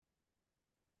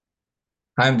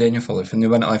I'm Daniel Fuller from the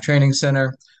Abundant Life Training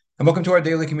Center, and welcome to our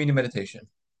daily communion meditation,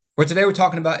 where today we're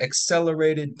talking about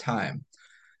accelerated time.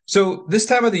 So, this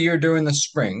time of the year during the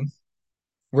spring,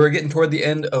 we're getting toward the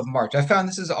end of March. I found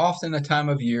this is often a time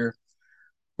of year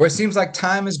where it seems like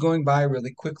time is going by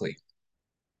really quickly.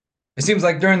 It seems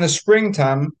like during the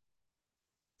springtime,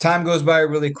 time goes by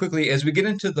really quickly. As we get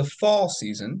into the fall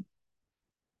season,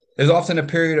 there's often a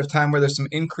period of time where there's some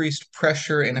increased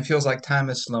pressure and it feels like time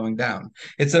is slowing down.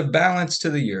 It's a balance to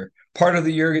the year. Part of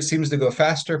the year it seems to go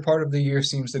faster, part of the year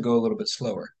seems to go a little bit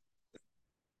slower.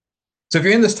 So if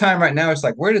you're in this time right now, it's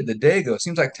like, where did the day go? It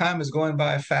seems like time is going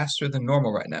by faster than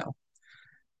normal right now.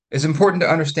 It's important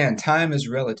to understand time is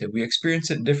relative. We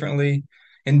experience it differently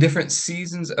in different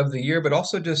seasons of the year, but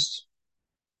also just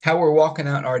how we're walking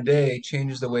out our day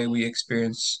changes the way we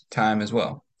experience time as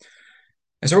well.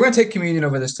 And so we're going to take communion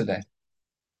over this today,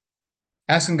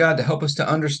 asking God to help us to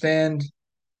understand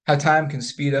how time can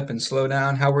speed up and slow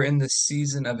down, how we're in this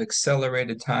season of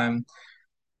accelerated time,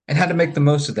 and how to make the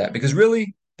most of that. Because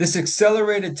really, this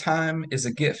accelerated time is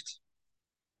a gift.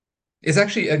 It's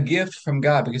actually a gift from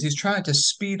God because He's trying to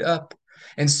speed up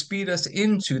and speed us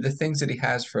into the things that He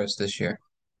has for us this year.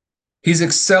 He's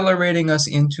accelerating us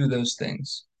into those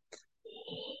things.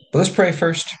 But let's pray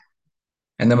first,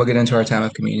 and then we'll get into our time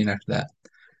of communion after that.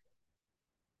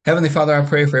 Heavenly Father, I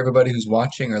pray for everybody who's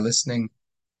watching or listening,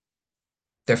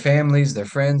 their families, their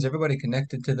friends, everybody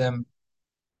connected to them,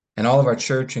 and all of our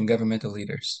church and governmental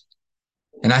leaders.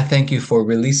 And I thank you for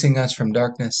releasing us from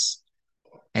darkness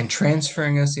and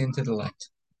transferring us into the light,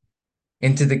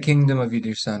 into the kingdom of your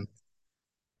dear Son.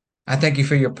 I thank you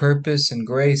for your purpose and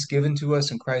grace given to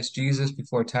us in Christ Jesus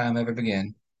before time ever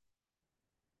began.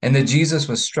 And that Jesus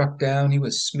was struck down, he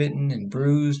was smitten and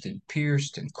bruised and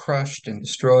pierced and crushed and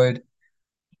destroyed.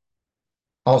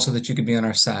 Also, that you could be on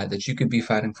our side, that you could be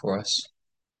fighting for us.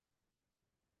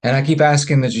 And I keep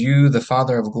asking that you, the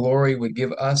Father of glory, would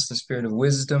give us the spirit of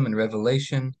wisdom and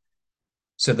revelation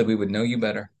so that we would know you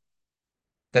better,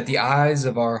 that the eyes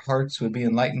of our hearts would be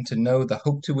enlightened to know the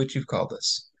hope to which you've called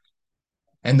us,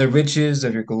 and the riches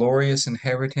of your glorious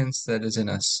inheritance that is in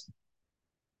us,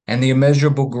 and the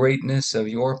immeasurable greatness of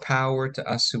your power to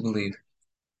us who believe.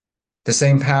 The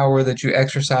same power that you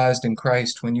exercised in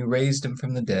Christ when you raised him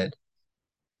from the dead,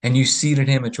 and you seated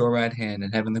him at your right hand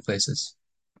in heavenly places,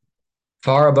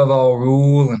 far above all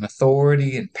rule and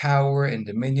authority and power and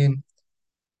dominion,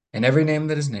 and every name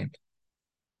that is named,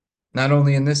 not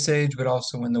only in this age, but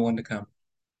also in the one to come.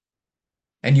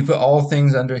 And you put all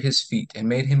things under his feet and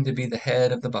made him to be the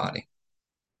head of the body,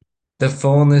 the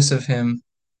fullness of him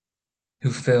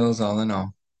who fills all in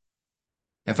all.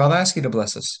 And Father, I ask you to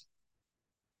bless us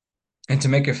and to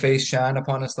make your face shine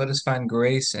upon us. Let us find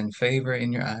grace and favor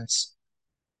in your eyes.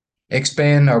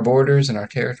 Expand our borders and our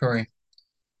territory.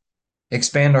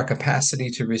 Expand our capacity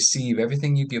to receive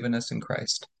everything you've given us in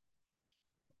Christ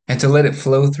and to let it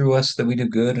flow through us that we do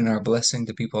good and are a blessing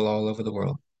to people all over the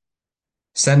world.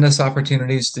 Send us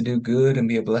opportunities to do good and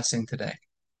be a blessing today.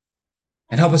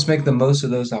 And help us make the most of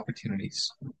those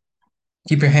opportunities.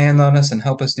 Keep your hand on us and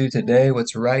help us do today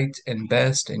what's right and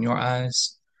best in your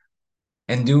eyes,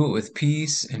 and do it with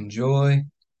peace and joy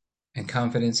and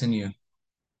confidence in you.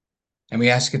 And we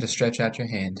ask you to stretch out your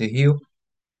hand to heal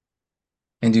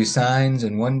and do signs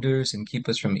and wonders and keep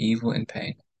us from evil and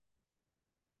pain.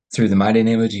 Through the mighty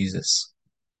name of Jesus.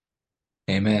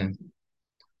 Amen.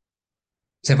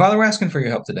 Say, Father, we're asking for your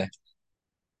help today.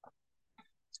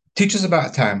 Teach us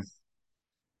about time.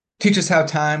 Teach us how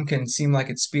time can seem like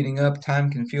it's speeding up, time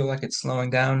can feel like it's slowing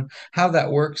down, how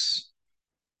that works,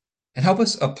 and help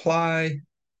us apply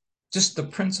just the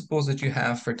principles that you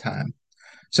have for time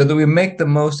so that we make the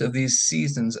most of these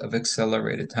seasons of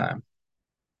accelerated time.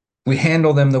 We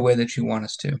handle them the way that you want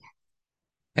us to.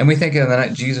 And we think of the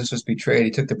night Jesus was betrayed,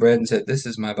 he took the bread and said, "This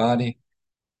is my body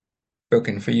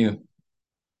broken for you.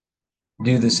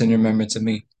 Do this in remembrance of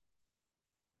me."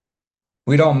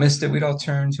 We'd all missed it. We'd all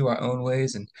turned to our own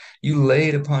ways, and you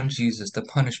laid upon Jesus the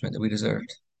punishment that we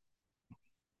deserved.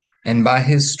 And by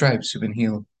his stripes we've been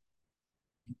healed.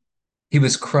 He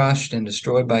was crushed and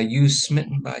destroyed by you,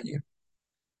 smitten by you,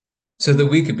 so that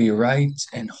we could be right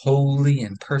and holy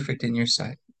and perfect in your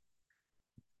sight,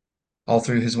 all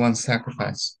through his one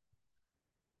sacrifice.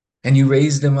 And you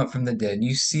raised him up from the dead.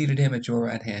 You seated him at your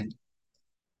right hand.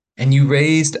 And you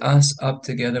raised us up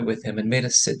together with him and made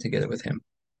us sit together with him.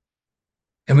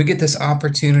 And we get this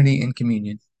opportunity in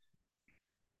communion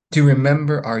to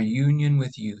remember our union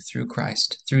with you through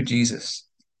Christ, through Jesus,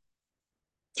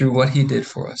 through what he did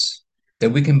for us,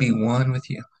 that we can be one with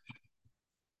you.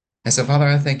 And so, Father,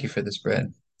 I thank you for this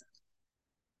bread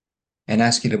and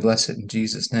ask you to bless it in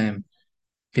Jesus' name.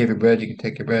 If you have your bread, you can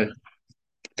take your bread.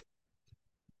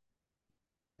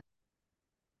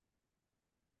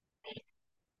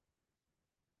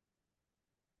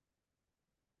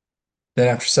 Then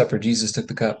after supper, Jesus took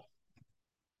the cup.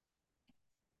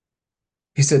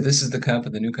 He said, "This is the cup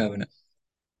of the new covenant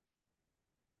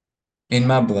in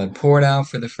my blood, poured out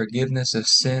for the forgiveness of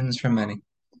sins for many."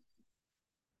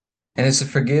 And it's the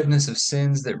forgiveness of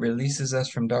sins that releases us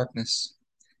from darkness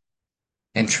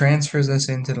and transfers us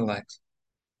into the light,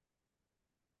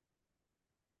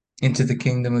 into the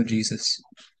kingdom of Jesus.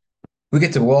 We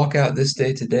get to walk out this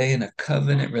day today in a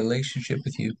covenant relationship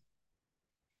with you,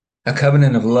 a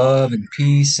covenant of love and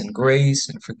peace and grace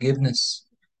and forgiveness.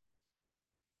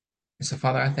 And so,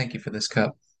 Father, I thank you for this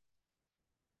cup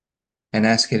and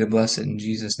ask you to bless it in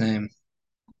Jesus' name.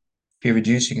 If you have a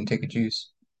juice, you can take a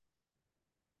juice.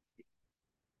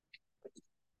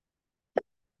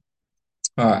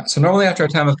 All right. So normally after our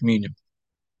time of communion,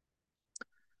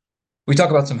 we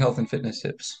talk about some health and fitness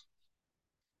tips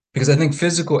because I think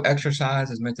physical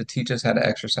exercise is meant to teach us how to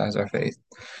exercise our faith.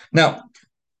 Now,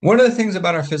 one of the things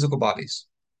about our physical bodies,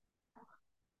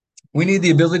 we need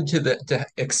the ability to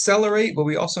accelerate, but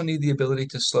we also need the ability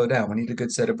to slow down. We need a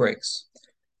good set of brakes.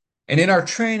 And in our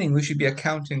training, we should be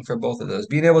accounting for both of those,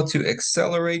 being able to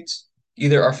accelerate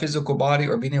either our physical body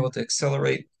or being able to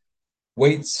accelerate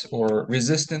weights or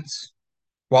resistance,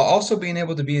 while also being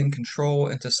able to be in control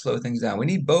and to slow things down. We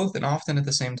need both and often at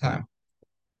the same time.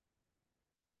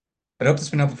 But I hope this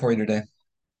has been helpful for you today. If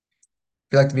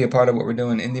you'd like to be a part of what we're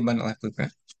doing in the Abundant Life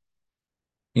Blueprint,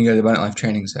 you can go to the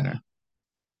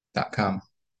AbundantLifeTrainingCenter.com.